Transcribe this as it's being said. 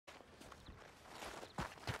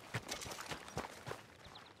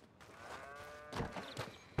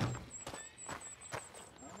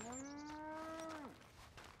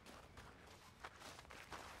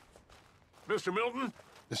Mr. Milton?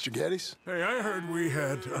 Mr. Geddes? Hey, I heard we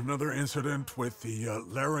had another incident with the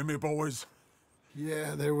Laramie boys.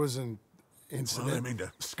 Yeah, there was an incident. Well, I mean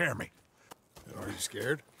to scare me. Are you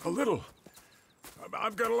scared? A little.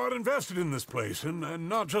 I've got a lot invested in this place, and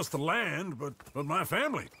not just the land, but my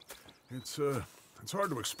family. It's hard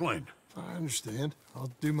to explain. I understand.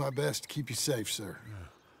 I'll do my best to keep you safe, sir.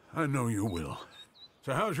 I know you will.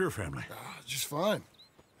 So how's your family? Just fine.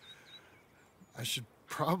 I should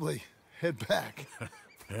probably head back.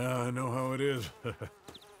 Yeah, I know how it is.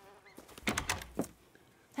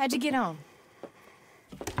 How'd you get on?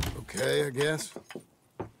 Okay, I guess.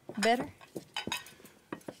 Better?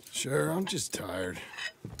 Sure, I'm just tired.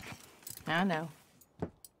 I know.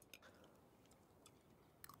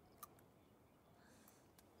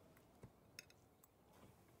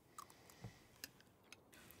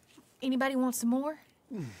 Anybody want some more?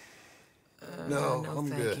 No, no, I'm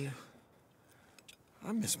thank good. you.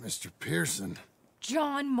 I miss Mr. Pearson.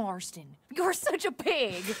 John Marston, you're such a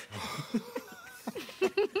pig!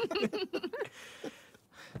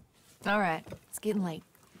 All right, it's getting late.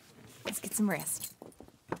 Let's get some rest.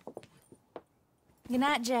 Good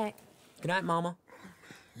night, Jack. Good night, Mama.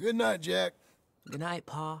 Good night, Jack. Good night,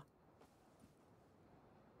 Pa.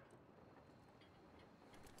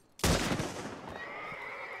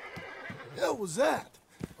 Hell was that?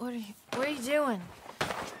 What are you doing?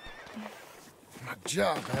 My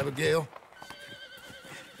job, Abigail.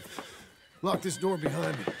 Lock this door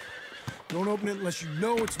behind me. Don't open it unless you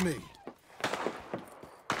know it's me.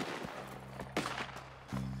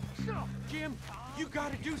 Jim, you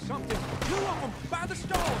gotta do something. Two of them by the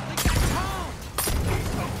stove. They got Tom.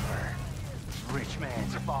 It's over. Rich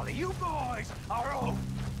man's folly. You boys are old.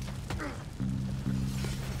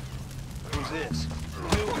 Who's this?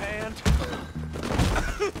 New hand?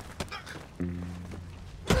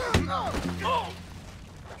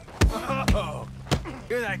 Oh,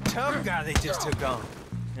 you're that tough guy they just took on.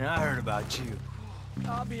 Yeah, I heard about you.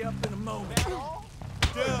 I'll be up in a moment.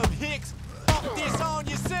 Dub Hicks, pop this on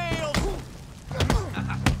yourself.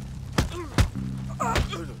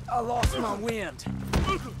 I lost my wind.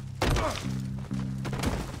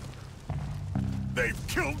 They've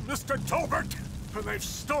killed Mr. Tolbert, and they've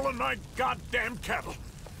stolen my goddamn cattle.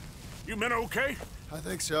 You men okay? I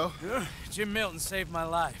think so. Yeah? Jim Milton saved my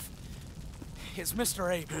life. It's Mr.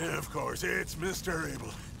 Abel. Yeah, of course, it's Mr. Abel.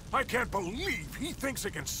 I can't believe he thinks he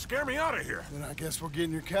can scare me out of here. Then I guess we're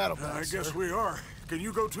getting your cattle back, I guess sir. we are. Can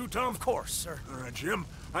you go too, Tom? Of course, sir. All right, Jim.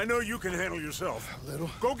 I know you can handle yourself. A little.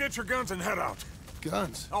 Go get your guns and head out.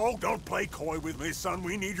 Guns? Oh, don't play coy with me, son.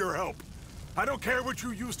 We need your help. I don't care what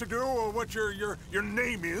you used to do or what your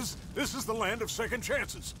name is. This is the land of second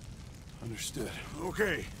chances. Understood.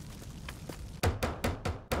 Okay.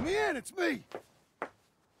 Let me in, it's me!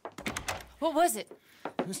 What was it?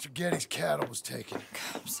 Mr. Geddes' cattle was taken.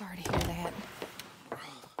 I'm sorry to hear that.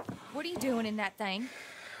 What are you doing in that thing?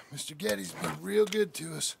 Mr. Geddes been real good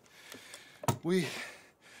to us. What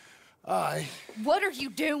are you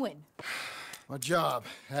doing? My job,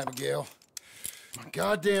 Abigail. My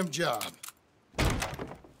goddamn job.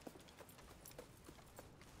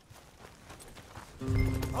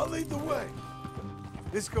 I'll lead the way.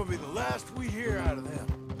 This is gonna be the last we hear out of them.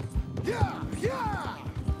 Yeah! Yeah!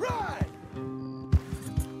 Right!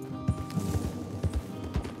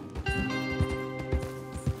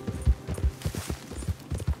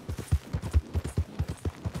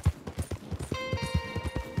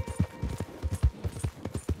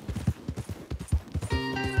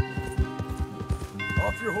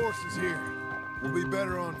 Off your horses here. We'll be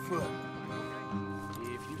better on foot.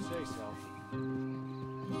 If you say so.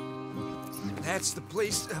 That's the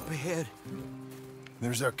place up ahead.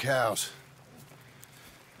 There's our cows.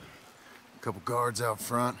 A couple guards out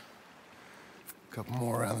front. A couple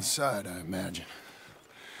more around the side, I imagine.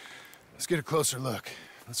 Let's get a closer look.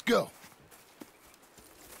 Let's go.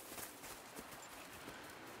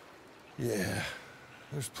 Yeah,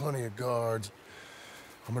 there's plenty of guards.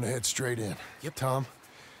 I'm gonna head straight in. Yep. Tom,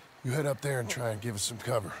 you head up there and try and give us some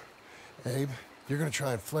cover. Abe, you're gonna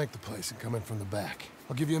try and flank the place and come in from the back.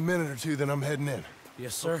 I'll give you a minute or two, then I'm heading in.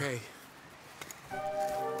 Yes, sir. Okay.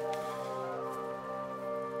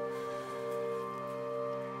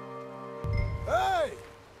 Hey!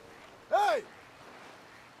 Hey!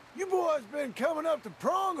 You boys been coming up to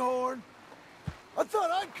Pronghorn? I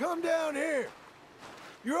thought I'd come down here.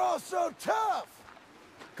 You're all so tough.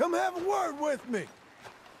 Come have a word with me.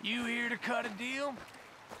 You here to cut a deal?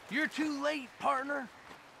 You're too late, partner.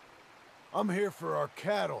 I'm here for our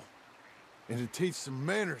cattle and to teach some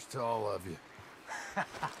manners to all of you.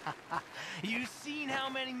 You seen how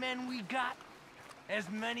many men we got? As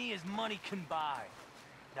many as money can buy.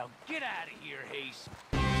 Now get out of here, Hayes.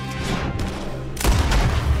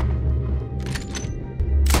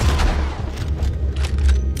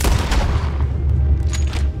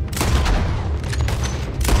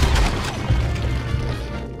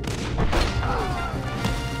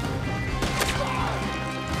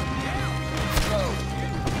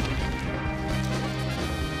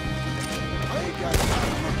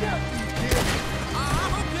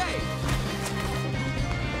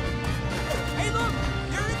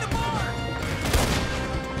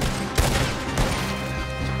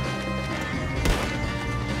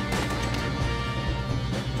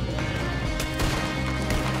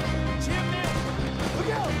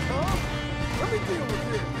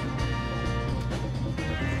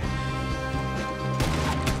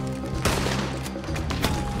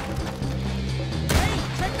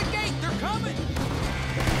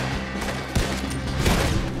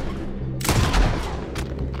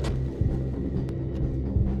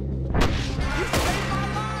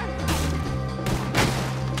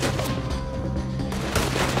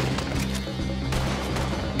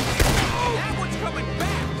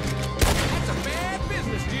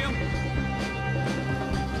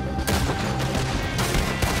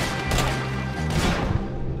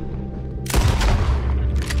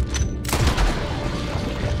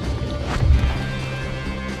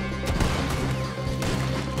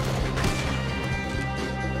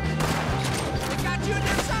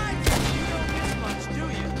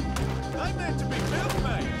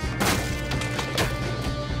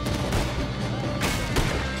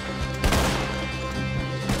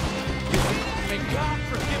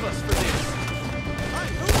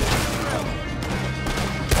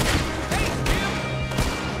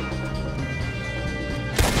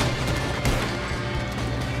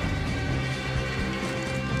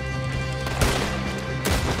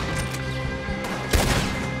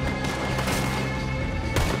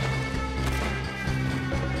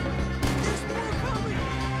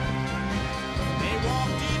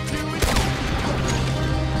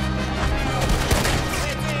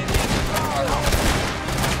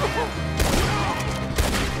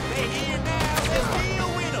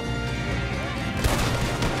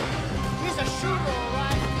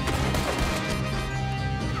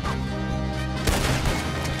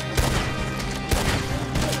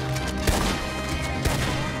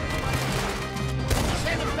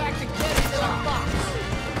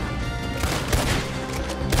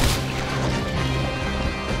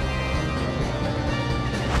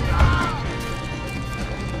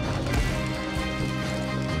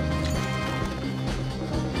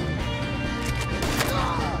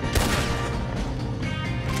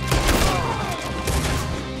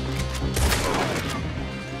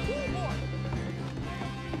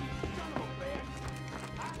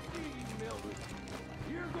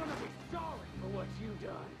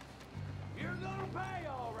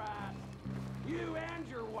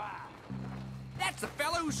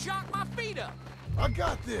 I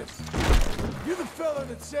got this. You're the fella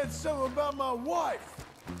that said something about my wife.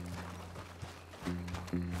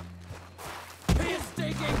 Piss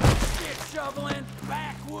digging, shit shoveling,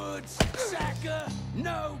 backwoods, sacker,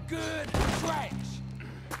 no good, trash.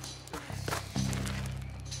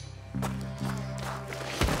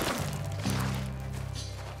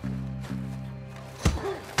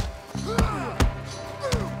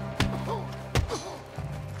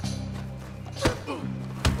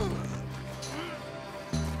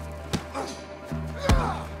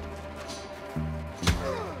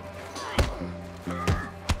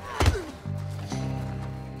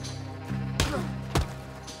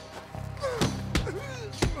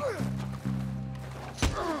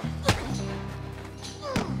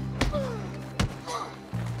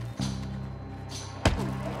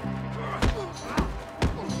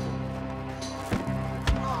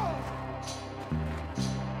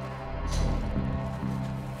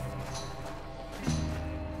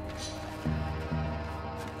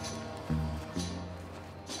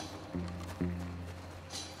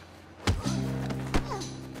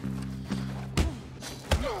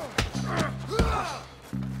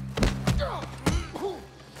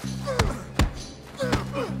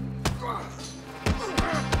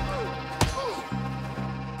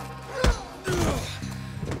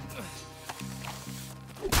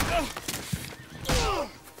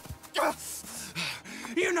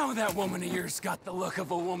 You know that woman of yours got the look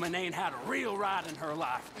of a woman ain't had a real ride in her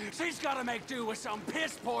life. She's gotta make do with some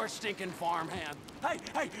piss-poor stinking farmhand. Hey,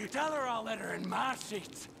 tell her I'll let her in my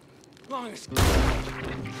seats. Long as...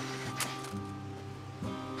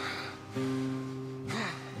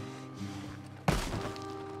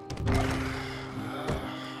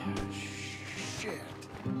 Shit.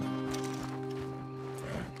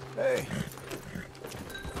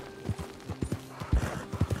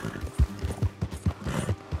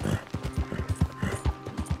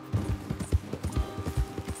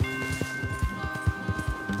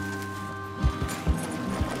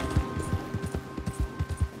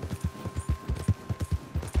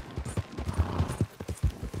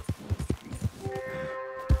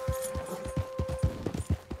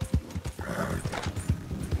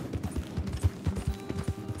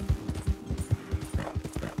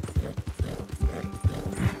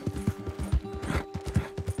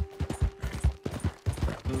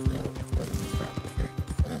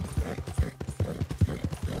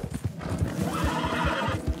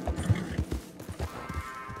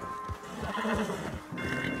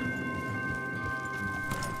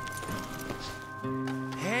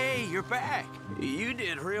 Hey, you're back. You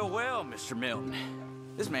did real well, Mr. Milton.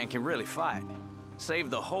 This man can really fight. Saved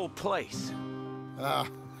the whole place. Ah,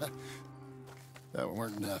 that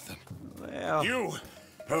weren't nothing. Well... You!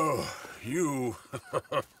 Oh, you...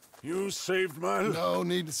 You saved my life. No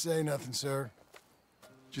need to say nothing, sir.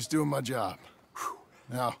 Just doing my job.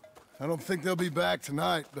 Now, I don't think they'll be back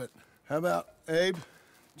tonight, but how about, Abe?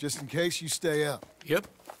 Just in case you stay up. Yep.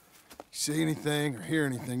 You see anything or hear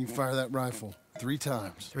anything, you fire that rifle 3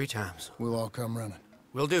 times. 3 times. We'll all come running.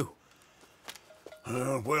 Will do.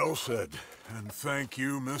 Well said. And thank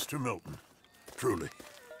you, Mr. Milton. Truly.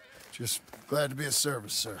 Just glad to be of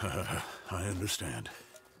service, sir. I understand.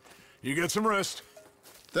 You get some rest.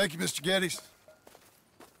 Thank you, Mr. Geddes.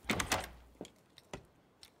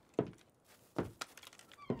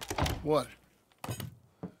 What?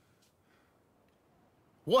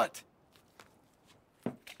 What?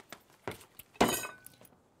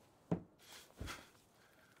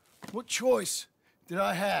 What choice did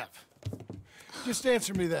I have? Just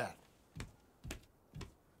answer me that.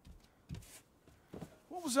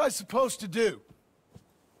 What was I supposed to do?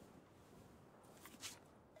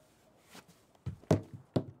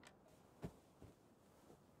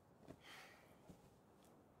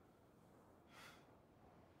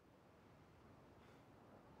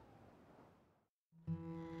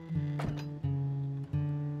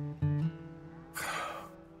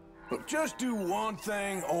 Look, just do one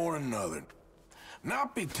thing or another.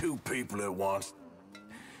 Not be 2 people at once.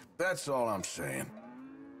 That's all I'm saying.